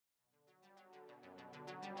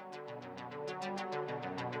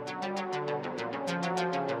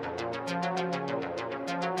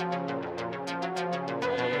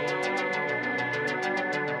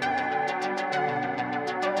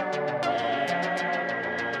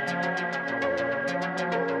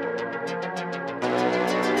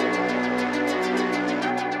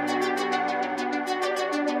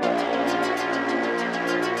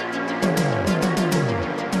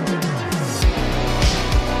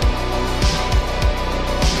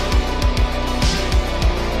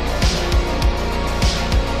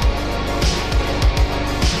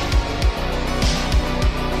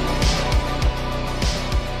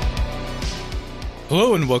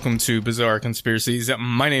Hello and welcome to Bizarre Conspiracies.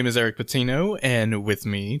 My name is Eric Patino, and with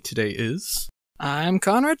me today is... I'm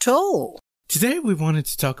Conrad Toll. Today we wanted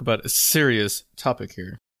to talk about a serious topic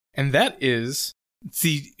here, and that is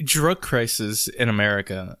the drug crisis in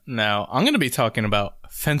America. Now, I'm going to be talking about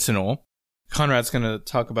fentanyl. Conrad's going to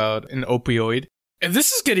talk about an opioid. And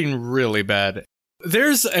this is getting really bad.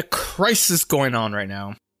 There's a crisis going on right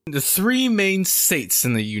now. The three main states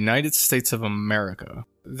in the United States of America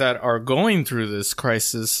that are going through this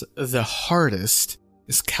crisis the hardest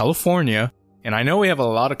is California. And I know we have a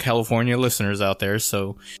lot of California listeners out there,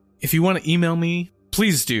 so if you want to email me,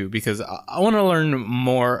 please do, because I want to learn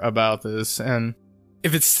more about this and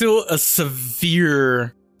if it's still a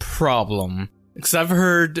severe problem. Because I've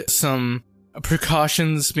heard some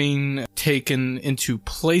precautions being taken into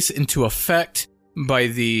effect by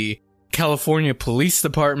the California Police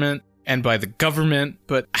Department and by the government,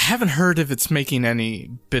 but I haven't heard if it's making any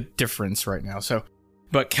bit difference right now.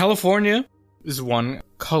 But California is one.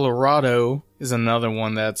 Colorado is another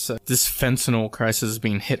one that's this fentanyl crisis is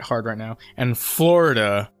being hit hard right now. And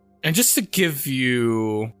Florida. And just to give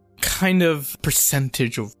you kind of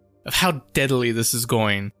percentage of how deadly this is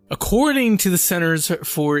going, according to the Centers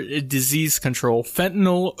for Disease Control,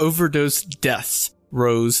 fentanyl overdose deaths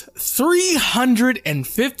rose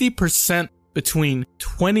 350% between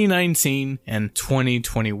 2019 and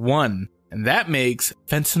 2021. And that makes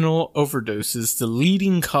fentanyl overdoses the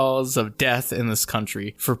leading cause of death in this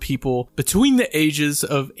country for people between the ages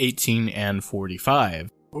of 18 and 45.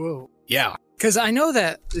 Whoa. Yeah. Because I know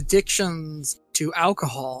that addictions to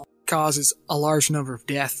alcohol causes a large number of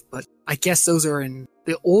deaths, but I guess those are in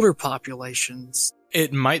the older populations.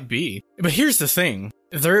 It might be. But here's the thing.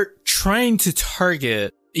 They're trying to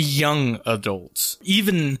target young adults,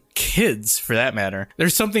 even kids for that matter.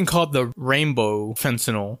 There's something called the rainbow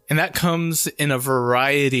fentanyl, and that comes in a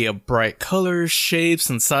variety of bright colors, shapes,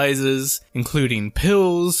 and sizes, including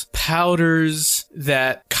pills, powders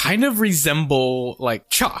that kind of resemble like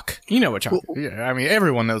chalk. You know what chalk is. Yeah, I mean,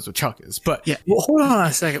 everyone knows what chalk is, but... Yeah, well, hold on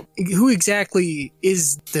a second. Who exactly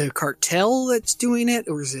is the cartel that's doing it,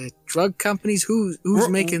 or is it drug companies? Who's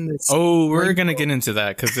making this? Oh, we're going to get into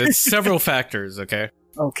that because it's several factors, okay?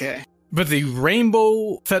 Okay. But the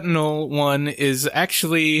rainbow fentanyl one is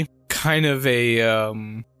actually kind of a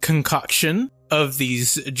concoction of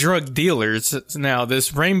these drug dealers. Now,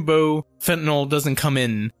 this rainbow fentanyl doesn't come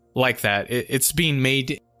in like that. It's being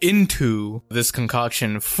made into this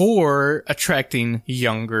concoction for attracting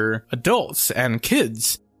younger adults and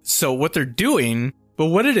kids. So what they're doing, but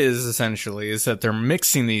what it is essentially is that they're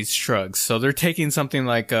mixing these drugs. So they're taking something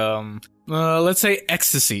like, let's say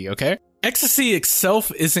ecstasy, okay? Ecstasy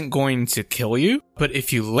itself isn't going to kill you, but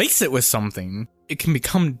if you lace it with something, it can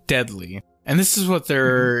become deadly. And this is what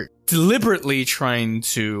they're deliberately trying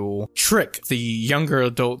to trick the younger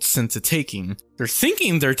adults into taking. They're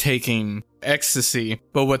thinking they're taking ecstasy,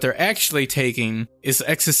 but what they're actually taking is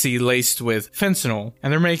ecstasy laced with fentanyl.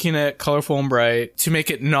 And they're making it colorful and bright to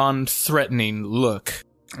make it non-threatening look.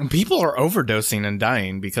 And people are overdosing and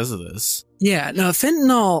dying because of this. Yeah, no,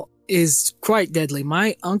 fentanyl is quite deadly.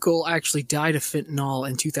 My uncle actually died of fentanyl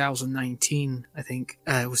in 2019, I think.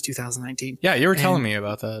 It was 2019. Yeah, you were telling me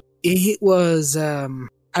about that. It was, I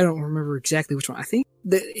don't remember exactly which one. I think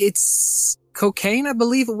it's cocaine, I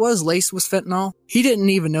believe it was, laced with fentanyl. He didn't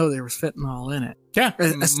even know there was fentanyl in it. Yeah,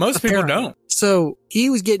 most people don't. So he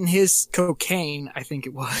was getting his cocaine, I think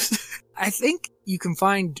it was. I think you can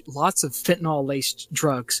find lots of fentanyl-laced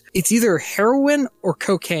drugs. It's either heroin or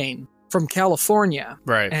cocaine from California.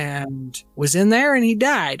 Right. And was in there and he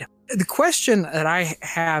died. The question that I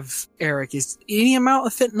have, Eric, is any amount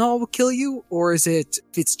of fentanyl will kill you, or is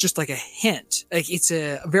it's just like a hint? Like it's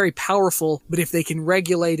a very powerful, but if they can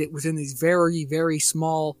regulate it within these very, very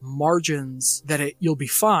small margins, that you'll be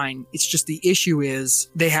fine. It's just the issue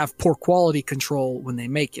is they have poor quality control when they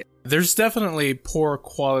make it. There's definitely poor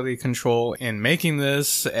quality control in making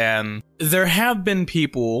this, and there have been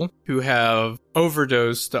people who have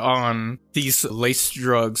overdosed on these laced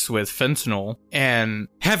drugs with fentanyl and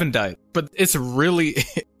haven't died, but it's really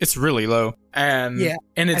low. And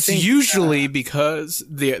it's usually because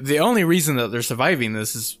the only reason that they're surviving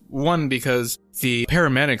this is one, because the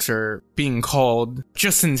paramedics are being called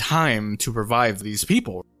just in time to revive these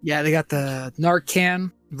people. Yeah, they got the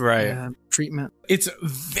Narcan. Right. Treatment. It's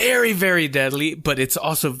very, very deadly, but it's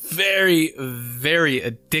also very, very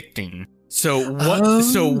addicting. So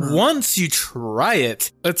once you try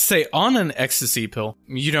it, let's say on an ecstasy pill,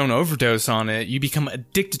 you don't overdose on it, you become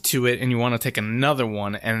addicted to it and you want to take another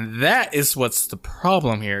one. And that is what's the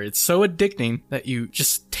problem here. It's so addicting that you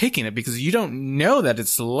just taking it because you don't know that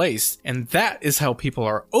it's laced. And that is how people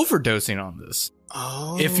are overdosing on this.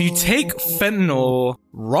 Oh. If you take fentanyl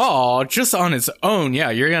raw, just on its own, yeah,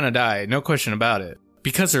 you're gonna die. No question about it.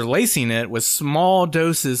 Because they're lacing it with small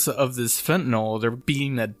doses of this fentanyl, they're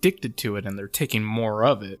being addicted to it and they're taking more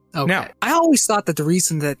of it. Okay. Now, I always thought that the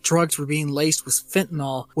reason that drugs were being laced with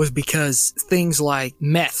fentanyl was because things like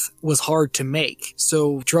meth was hard to make.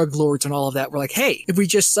 So drug lords and all of that were like, hey, if we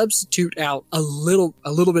just substitute out a little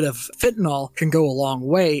bit of fentanyl can go a long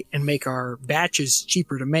way and make our batches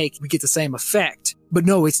cheaper to make, we get the same effect. But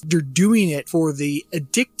no, you're doing it for the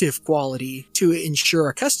addictive quality to ensure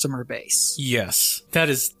a customer base. yes, that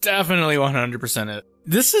is definitely 100% it.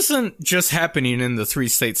 This isn't just happening in the 3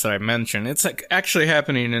 states that I mentioned. It's like actually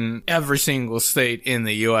happening in every single state in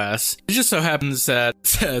the US. It just so happens that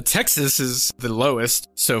Texas is the lowest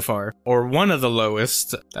so far, or one of the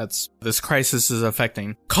lowest that's this crisis is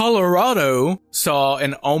affecting. Colorado saw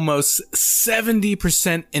an almost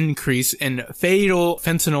 70% increase in fatal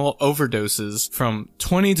fentanyl overdoses from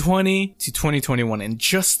 2020 to 2021 in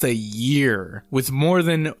just a year, with more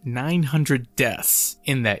than 900 deaths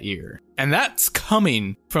in that year. And that's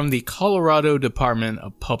coming from the Colorado Department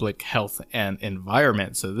of Public Health and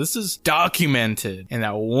Environment. So this is documented in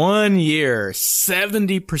that 1 year,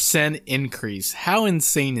 70% increase. How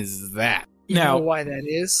insane is that? You know why that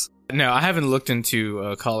is? No, I haven't looked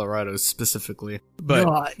into Colorado specifically, but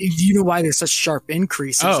no, you know why there's such sharp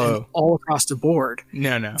increases all across the board?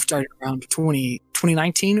 No. Starting around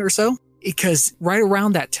 2019 or so? Because right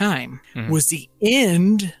around that time was the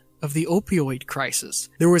end of the opioid crisis.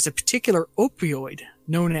 There was a particular opioid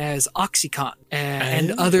known as Oxycontin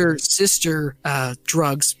and other sister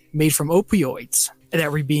drugs made from opioids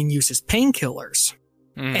that were being used as painkillers.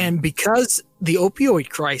 And because the opioid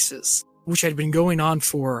crisis, which had been going on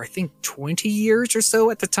for, I think, 20 years or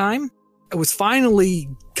so at the time, it was finally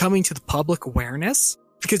coming to the public awareness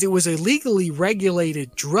because it was a legally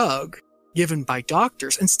regulated drug given by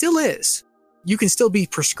doctors and still is. You can still be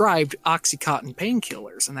prescribed Oxycontin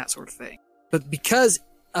painkillers and that sort of thing. But because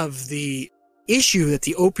of the issue that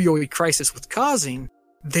the opioid crisis was causing,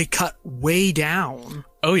 they cut way down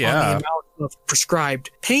on the amount of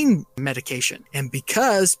prescribed pain medication. And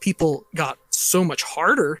because people got so much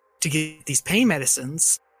harder to get these pain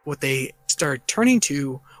medicines, what they started turning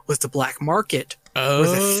to was the black market where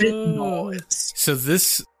the fentanyl is. So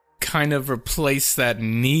this kind of replaced that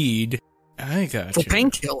need. I got for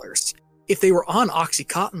painkillers. If they were on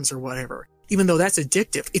Oxycontins or whatever, even though that's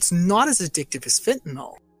addictive, it's not as addictive as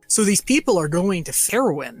fentanyl. So these people are going to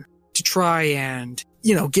heroin to try and,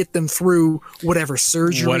 get them through whatever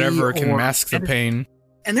surgery. Whatever can mask the pain.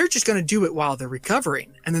 And they're just going to do it while they're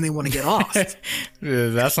recovering, and then they want to get off.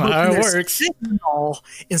 That's not how it works. Fentanyl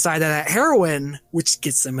inside of that heroin, which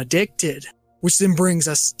gets them addicted, which then brings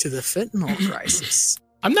us to the fentanyl crisis.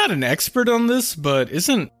 I'm not an expert on this, but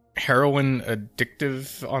isn't heroin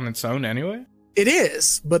addictive on its own anyway? It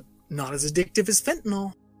is, but not as addictive as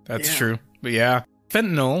fentanyl. That's true. But yeah,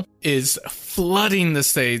 fentanyl is flooding the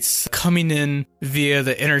states, coming in via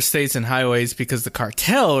the interstates and highways because the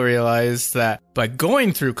cartel realized that by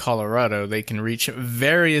going through Colorado, they can reach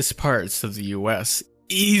various parts of the U.S.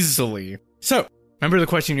 easily. So, remember the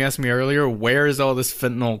question you asked me earlier? Where is all this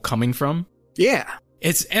fentanyl coming from? Yeah.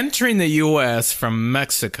 It's entering the U.S. from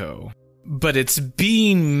Mexico, but it's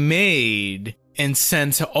being made and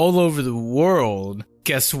sent all over the world.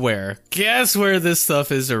 Guess where? Guess where this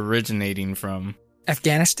stuff is originating from?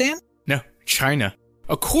 Afghanistan? No, China.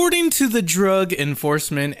 According to the Drug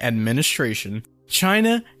Enforcement Administration,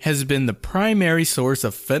 China has been the primary source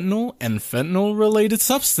of fentanyl and fentanyl-related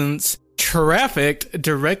substance trafficked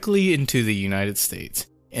directly into the United States.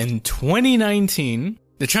 In 2019,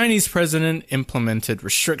 the Chinese president implemented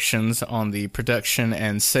restrictions on the production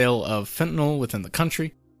and sale of fentanyl within the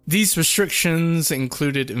country. These restrictions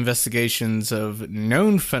included investigations of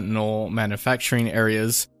known fentanyl manufacturing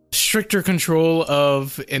areas, stricter control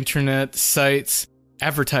of internet sites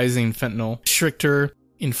advertising fentanyl, stricter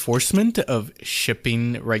enforcement of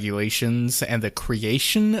shipping regulations, and the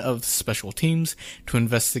creation of special teams to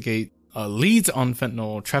investigate leads on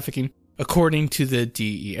fentanyl trafficking, according to the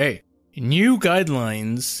DEA. New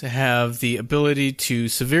guidelines have the ability to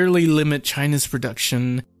severely limit China's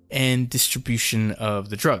production and distribution of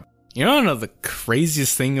the drug. You know the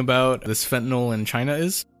craziest thing about this fentanyl in China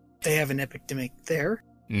is? They have an epidemic there.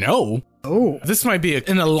 No. Oh. This might be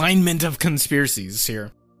an alignment of conspiracies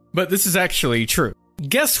here, but this is actually true.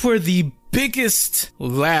 Guess where the biggest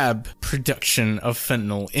lab production of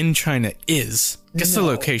fentanyl in China is? Guess the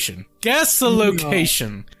location. Guess the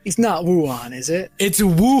location. It's not Wuhan, is it? It's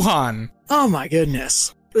Wuhan. Oh my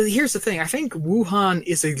goodness. But here's the thing. I think Wuhan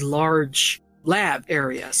is a large lab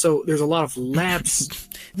area. So there's a lot of labs.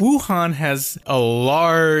 Wuhan has a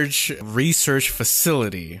large research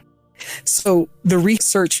facility. So the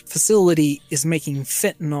research facility is making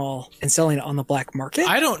fentanyl and selling it on the black market?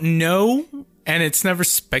 I don't know, and it's never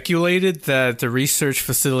speculated that the research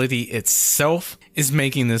facility itself is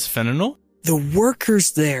making this fentanyl. The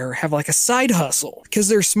workers there have like a side hustle because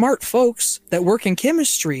they're smart folks that work in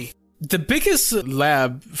chemistry. The biggest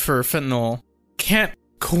lab for fentanyl can't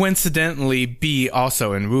coincidentally be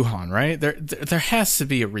also in Wuhan, right? There has to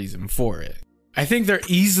be a reason for it. I think they're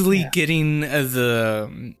easily getting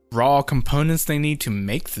the raw components they need to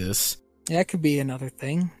make this. That could be another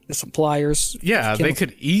thing. The suppliers. Yeah, they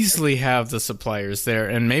could easily have the suppliers there,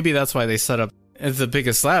 and maybe that's why they set up the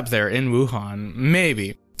biggest lab there in Wuhan.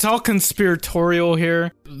 Maybe. It's all conspiratorial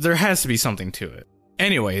here. There has to be something to it.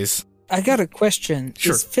 Anyways. I got a question.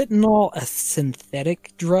 Sure. Is fentanyl a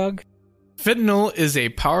synthetic drug? Fentanyl is a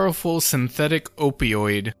powerful synthetic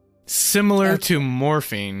opioid similar to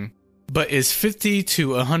morphine, but is 50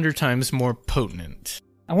 to 100 times more potent.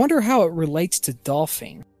 I wonder how it relates to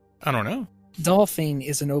Dolphine. I don't know. Dolphine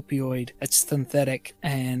is an opioid that's synthetic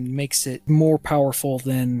and makes it more powerful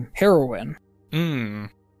than heroin.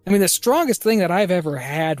 I mean, the strongest thing that I've ever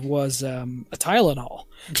had was a Tylenol.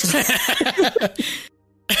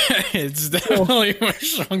 It's definitely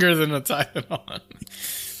much stronger than a Tylenol.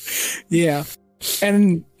 Yeah.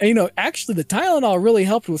 And, you know, actually the Tylenol really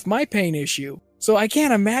helped with my pain issue. So I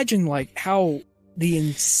can't imagine, like, how the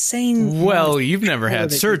insane... Well, you've never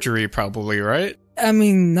had surgery, probably, right? I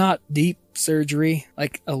mean, not deep surgery.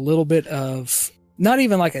 Like, a little bit of... Not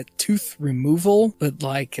even like a tooth removal, but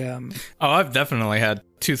like... Oh, I've definitely had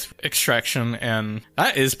tooth extraction, and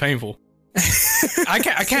that is painful. I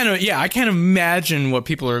can't imagine what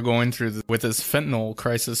people are going through with this fentanyl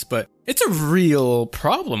crisis, but it's a real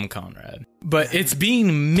problem, Conrad. But it's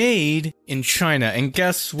being made in China, and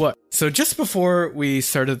guess what? So just before we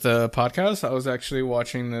started the podcast, I was actually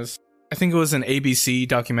watching this, I think it was an ABC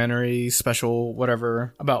documentary, special,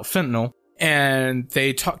 whatever, about fentanyl, and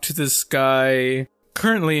they talked to this guy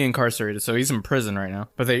currently incarcerated, so he's in prison right now,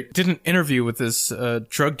 but they did an interview with this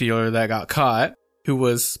drug dealer that got caught, who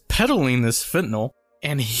was peddling this fentanyl,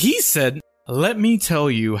 and he said, let me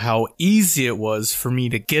tell you how easy it was for me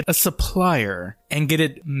to get a supplier and get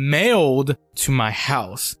it mailed to my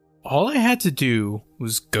house. All I had to do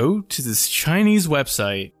was go to this Chinese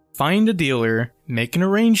website, find a dealer, make an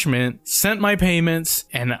arrangement, sent my payments,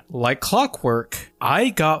 and like clockwork, I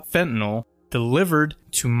got fentanyl delivered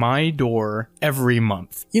to my door every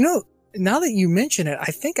month. You know, now that you mention it,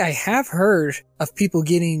 I think I have heard of people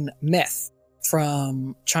getting meth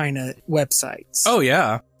from China websites. Oh,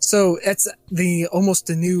 yeah. So it's almost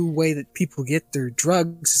a new way that people get their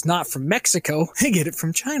drugs. It's not from Mexico. They get it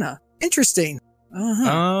from China. Interesting.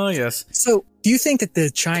 Oh, yes. So do you think that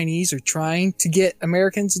the Chinese are trying to get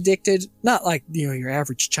Americans addicted? Not like, you know, your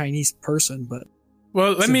average Chinese person, but...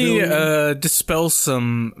 Well, let me dispel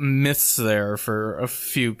some myths there for a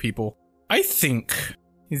few people. I think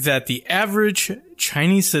that the average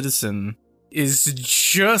Chinese citizen is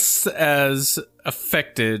just as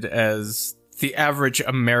affected as the average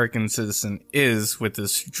American citizen is with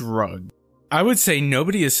this drug. I would say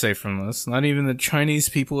nobody is safe from this, not even the Chinese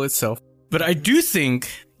people itself. But I do think,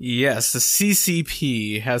 yes, the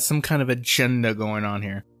CCP has some kind of agenda going on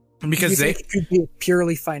here. Because do you think it could be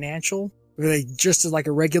purely financial? Are they just like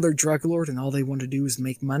a regular drug lord and all they want to do is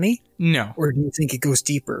make money? No. Or do you think it goes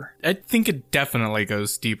deeper? I think it definitely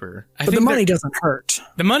goes deeper. But the money doesn't hurt.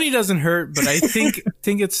 The money doesn't hurt, but I think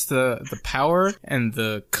it's the power and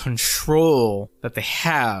the control that they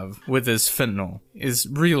have with this fentanyl is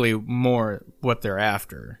really more what they're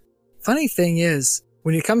after. Funny thing is,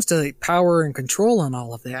 when it comes to power and control and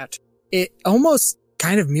all of that, it almost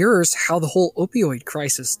kind of mirrors how the whole opioid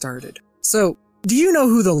crisis started. So, do you know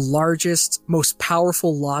who the largest, most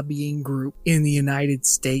powerful lobbying group in the United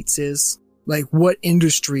States is? Like, what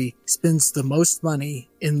industry spends the most money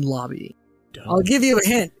in lobbying? I'll give you a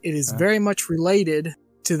hint. It is very much related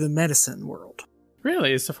to the medicine world.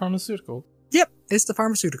 Really? It's the pharmaceutical? Yep, it's the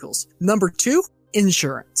pharmaceuticals. Number 2,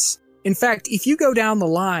 insurance. In fact, if you go down the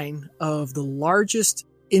line of the largest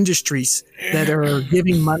industries that are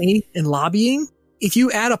giving money in lobbying, if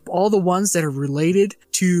you add up all the ones that are related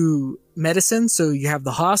to medicine, so you have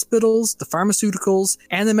the hospitals, the pharmaceuticals,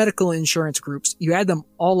 and the medical insurance groups, you add them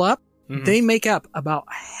all up, they make up about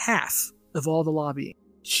half of all the lobbying.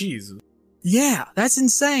 Jesus. Yeah, that's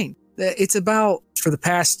insane. It's about, for the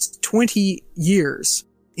past 20 years,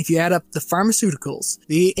 if you add up the pharmaceuticals,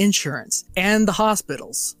 the insurance, and the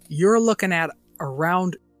hospitals, you're looking at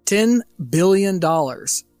around $10 billion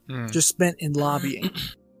just spent in lobbying.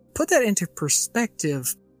 put that into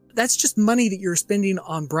perspective, that's just money that you're spending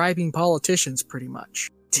on bribing politicians, pretty much.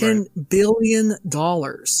 $10 billion.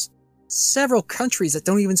 Several countries that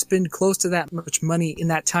don't even spend close to that much money in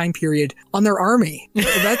that time period on their army.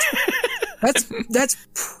 That's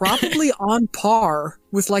probably on par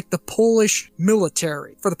with like the Polish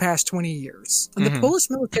military for the past 20 years. And the Polish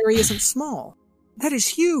military isn't small. That is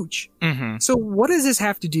huge. So what does this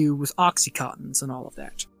have to do with Oxycontins and all of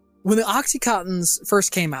that? When the Oxycontins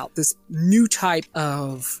first came out, this new type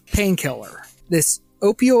of painkiller, this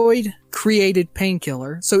opioid created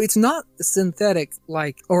painkiller. So it's not synthetic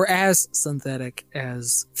or as synthetic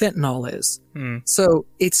as fentanyl is. So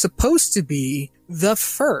it's supposed to be the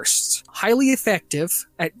first highly effective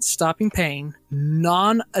at stopping pain,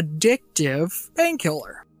 non-addictive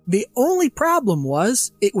painkiller. The only problem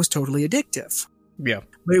was it was totally addictive. Yeah.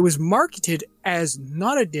 But it was marketed as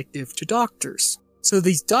not addictive to doctors. So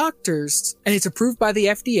these doctors, and it's approved by the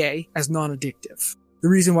FDA as non-addictive. The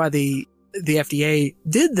reason why the FDA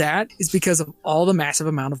did that is because of all the massive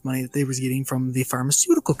amount of money that they was getting from the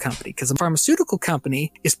pharmaceutical company. Because the pharmaceutical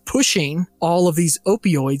company is pushing all of these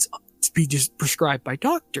opioids to be just prescribed by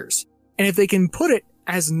doctors. And if they can put it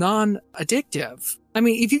as non-addictive, I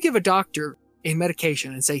mean, if you give a doctor a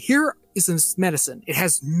medication and say, here is this medicine, it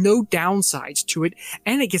has no downsides to it,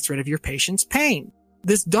 and it gets rid of your patient's pain.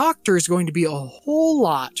 This doctor is going to be a whole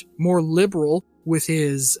lot more liberal with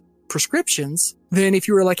his prescriptions than if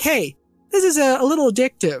you were like, hey, this is a little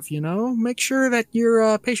addictive, make sure that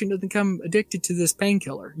your patient doesn't become addicted to this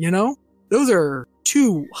painkiller, Those are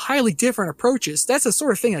two highly different approaches. That's the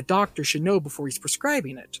sort of thing a doctor should know before he's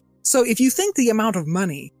prescribing it. So if you think the amount of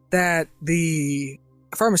money that the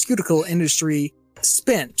pharmaceutical industry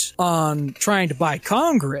spent on trying to buy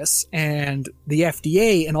Congress and the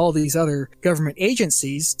FDA and all these other government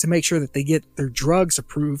agencies to make sure that they get their drugs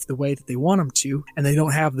approved the way that they want them to, and they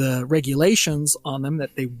don't have the regulations on them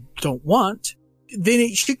that they don't want, then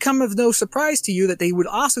it should come as no surprise to you that they would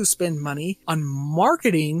also spend money on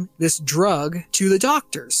marketing this drug to the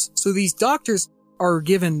doctors. So these doctors are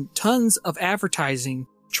given tons of advertising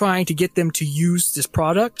trying to get them to use this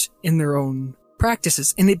product in their own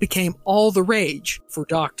practices, and it became all the rage for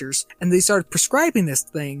doctors, and they started prescribing this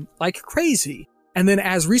thing like crazy. And then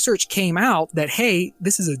as research came out that, hey,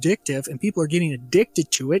 this is addictive and people are getting addicted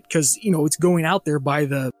to it because, it's going out there by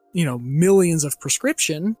the, millions of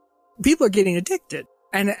prescription, people are getting addicted.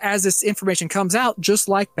 And as this information comes out, just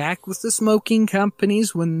like back with the smoking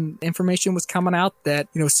companies when information was coming out that,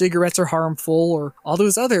 cigarettes are harmful or all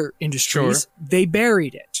those other industries, they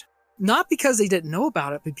buried it. Not because they didn't know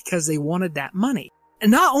about it, but because they wanted that money. And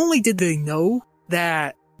not only did they know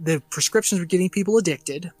that the prescriptions were getting people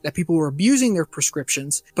addicted, that people were abusing their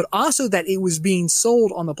prescriptions, but also that it was being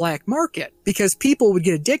sold on the black market because people would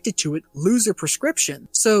get addicted to it, lose their prescription.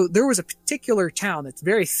 So there was a particular town that's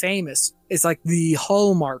very famous. It's like the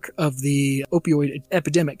hallmark of the opioid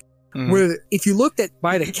epidemic, where if you looked at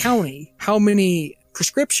by the county, how many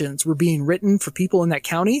prescriptions were being written for people in that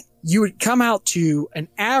county, you would come out to an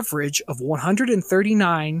average of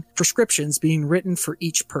 139 prescriptions being written for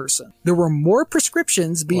each person. There were more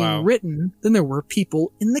prescriptions being written than there were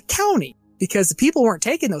people in the county because the people weren't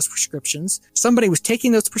taking those prescriptions. Somebody was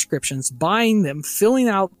taking those prescriptions, buying them, filling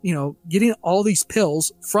out, getting all these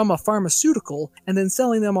pills from a pharmaceutical and then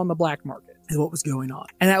selling them on the black market is what was going on.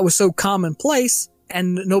 And that was so commonplace.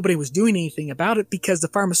 And nobody was doing anything about it because the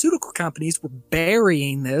pharmaceutical companies were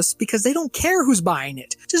burying this because they don't care who's buying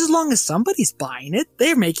it. Just as long as somebody's buying it,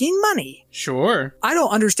 they're making money. Sure. I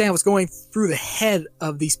don't understand what's going through the head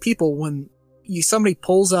of these people when somebody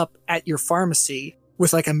pulls up at your pharmacy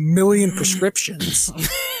with like 1 million prescriptions.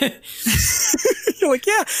 You're like,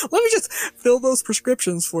 yeah, let me just fill those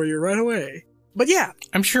prescriptions for you right away. But yeah.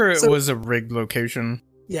 I'm sure it was a rigged location.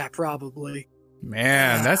 Yeah, probably.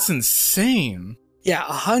 Man, that's insane. Yeah,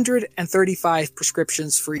 135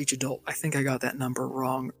 prescriptions for each adult. I think I got that number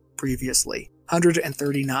wrong previously.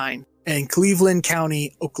 139 in Cleveland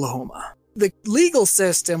County, Oklahoma. The legal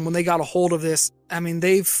system, when they got a hold of this,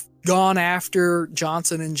 they've gone after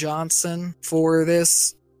Johnson & Johnson for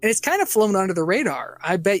this. And it's kind of flown under the radar.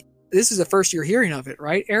 I bet this is the first you're hearing of it,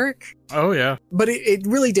 right, Eric? Oh, yeah. But it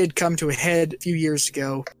really did come to a head a few years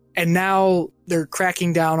ago. And now they're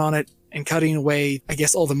cracking down on it and cutting away, I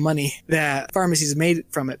guess, all the money that pharmacies made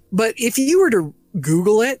from it. But if you were to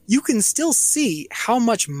Google it, you can still see how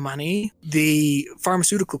much money the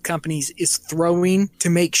pharmaceutical companies is throwing to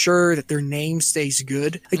make sure that their name stays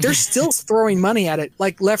good. Like they're still throwing money at it,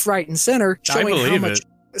 like left, right, and center, showing how much.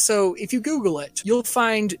 So if you Google it, you'll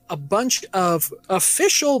find a bunch of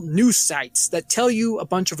official news sites that tell you a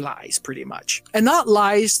bunch of lies, pretty much. And not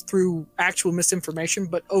lies through actual misinformation,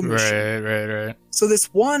 but omission. Right. So this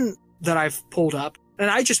one that I've pulled up, and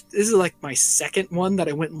this is like my second one that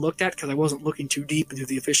I went and looked at because I wasn't looking too deep into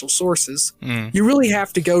the official sources. You really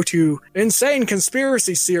have to go to insane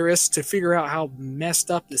conspiracy theorists to figure out how messed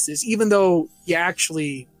up this is, even though you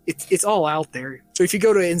actually... It's all out there. So if you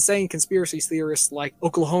go to insane conspiracy theorists like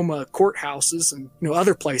Oklahoma courthouses and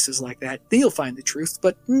other places like that, then you'll find the truth,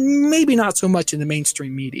 but maybe not so much in the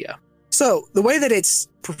mainstream media. So the way that it's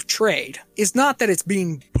portrayed is not that it's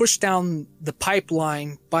being pushed down the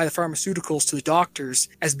pipeline by the pharmaceuticals to the doctors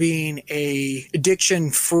as being a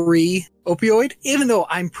addiction-free opioid, even though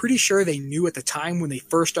I'm pretty sure they knew at the time when they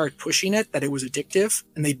first started pushing it that it was addictive,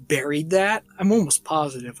 and they buried that. I'm almost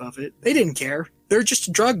positive of it. They didn't care. They're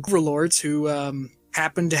just drug overlords who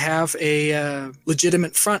happen to have a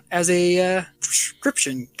legitimate front as a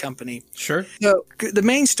prescription company. Sure. So the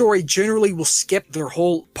main story generally will skip their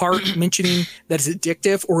whole part mentioning that it's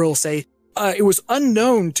addictive, or it'll say it was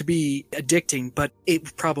unknown to be addicting, but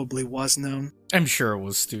it probably was known. I'm sure it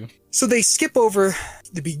was, too. So they skip over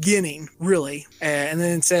the beginning, really, and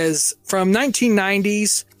then it says from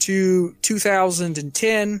 1990s to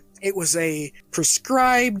 2010, it was a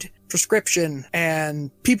prescribed prescription and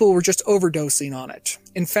people were just overdosing on it.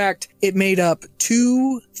 In fact, it made up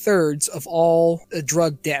 2/3 of all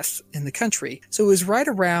drug deaths in the country. So it was right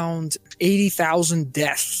around 80,000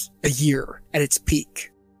 deaths a year at its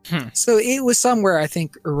peak. So it was somewhere, I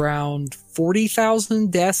think, around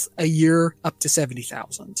 40,000 deaths a year up to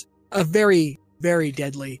 70,000. A very, very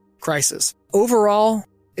deadly crisis. Overall,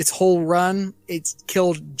 its whole run, it's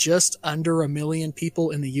killed just under 1 million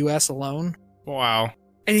people in the U.S. alone. Wow.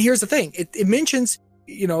 And here's the thing. It mentions,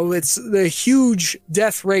 it's the huge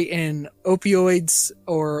death rate in opioids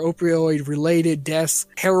or opioid-related deaths.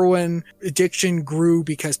 Heroin addiction grew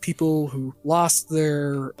because people who lost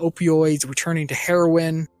their opioids were turning to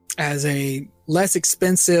heroin as a less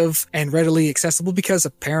expensive and readily accessible, because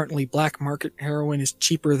apparently black market heroin is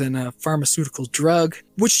cheaper than a pharmaceutical drug,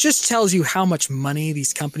 which just tells you how much money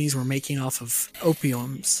these companies were making off of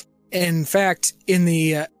opiums. In fact, in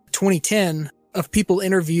the 2010, of people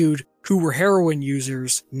interviewed who were heroin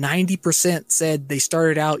users, 90% said they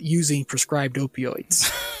started out using prescribed opioids.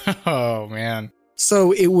 Oh, man.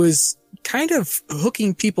 So it was kind of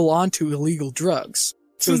hooking people onto illegal drugs.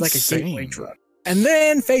 So it was like a gateway drug. And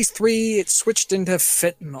then phase 3, it switched into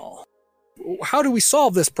fentanyl. How do we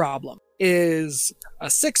solve this problem? Is a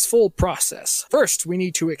 6-fold process. First, we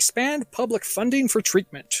need to expand public funding for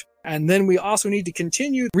treatment. And then we also need to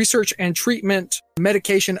continue research and treatment,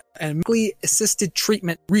 medication, and medically assisted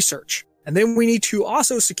treatment research. And then we need to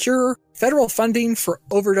also secure federal funding for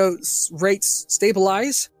overdose rates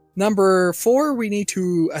stabilize. Number 4, we need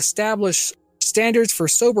to establish standards for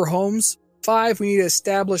sober homes. 5, we need to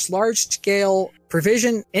establish large-scale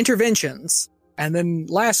provision interventions. And then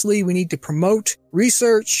lastly, we need to promote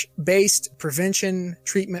research-based prevention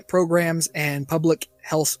treatment programs and public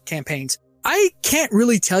health campaigns. I can't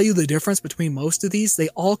really tell you the difference between most of these. They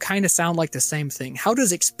all kind of sound like the same thing. How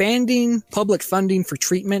does expanding public funding for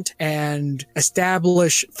treatment and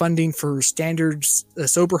establish funding for standards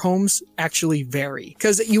sober homes actually vary?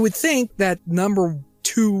 Because you would think that number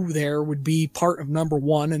 2 there would be part of number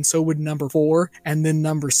 1, and so would number 4, and then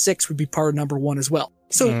number 6 would be part of number 1 as well.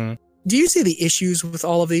 So do you see the issues with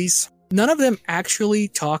all of these? None of them actually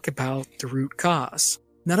talk about the root cause.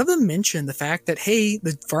 None of them mention the fact that, hey,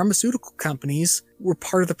 the pharmaceutical companies were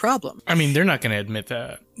part of the problem. I mean, they're not going to admit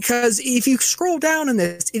that. Because if you scroll down in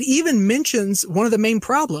this, it even mentions one of the main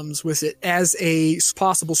problems with it as a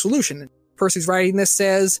possible solution. The person who's writing this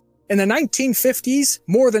says, in the 1950s,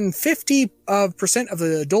 more than 50% of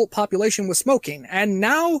the adult population was smoking, and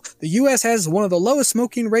now the U.S. has one of the lowest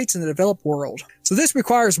smoking rates in the developed world. So this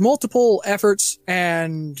requires multiple efforts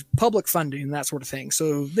and public funding and that sort of thing.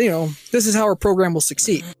 So, this is how our program will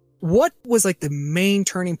succeed. What was like the main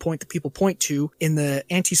turning point that people point to in the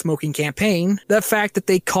anti-smoking campaign? The fact that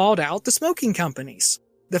they called out the smoking companies.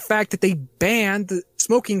 The fact that they banned the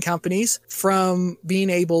smoking companies from being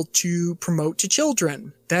able to promote to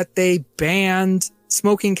children. That they banned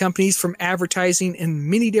smoking companies from advertising in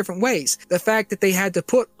many different ways. The fact that they had to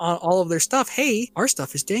put on all of their stuff, hey, our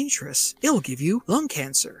stuff is dangerous. It'll give you lung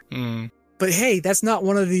cancer. But hey, that's not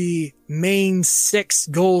one of the main 6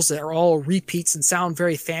 goals that are all repeats and sound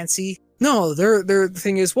very fancy. No, their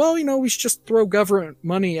thing is, well, we should just throw government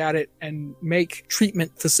money at it and make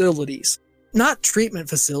treatment facilities. Not treatment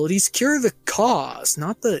facilities, cure the cause,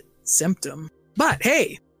 not the symptom. But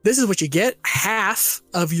hey, this is what you get. Half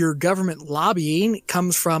of your government lobbying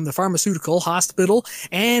comes from the pharmaceutical, hospital,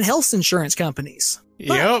 and health insurance companies.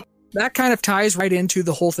 Yep. That kind of ties right into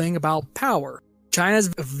the whole thing about power. China's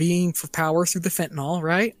vying for power through the fentanyl,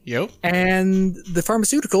 right? Yep. And the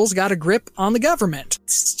pharmaceuticals got a grip on the government.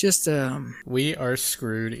 It's just, we are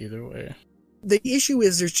screwed either way. the issue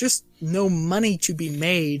is there's just no money to be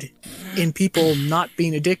made in people not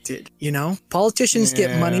being addicted, you know? Politicians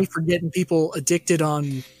get money for getting people addicted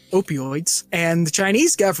on opioids, and the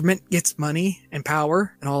Chinese government gets money and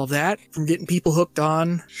power and all of that from getting people hooked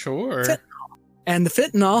on fentanyl. And the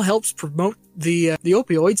fentanyl helps promote the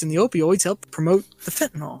opioids, and the opioids help promote the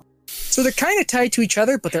fentanyl. So they're kind of tied to each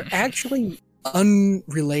other, but they're actually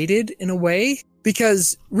unrelated in a way,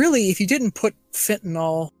 because really, if you didn't put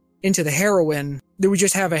fentanyl into the heroin, then we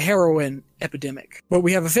just have a heroin epidemic. But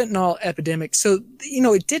we have a fentanyl epidemic, so, you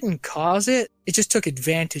know, it didn't cause it. It just took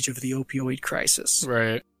advantage of the opioid crisis.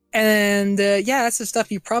 Right. And, yeah, that's the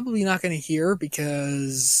stuff you're probably not going to hear,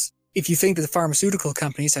 because if you think that the pharmaceutical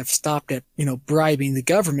companies have stopped at, you know, bribing the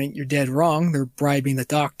government, you're dead wrong. They're bribing the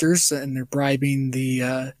doctors, and they're bribing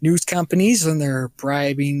the news companies, and they're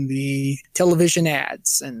bribing the television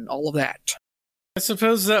ads and all of that. I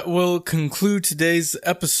suppose that will conclude today's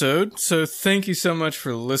episode. So thank you so much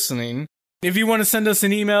for listening. If you want to send us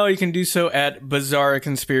an email, you can do so at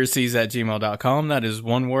bizarreconspiracies@gmail.com. That is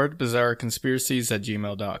one word,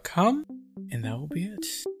 bizarreconspiracies@gmail.com. And that will be it.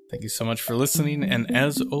 Thank you so much for listening, and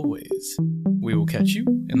as always, we will catch you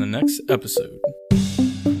in the next episode.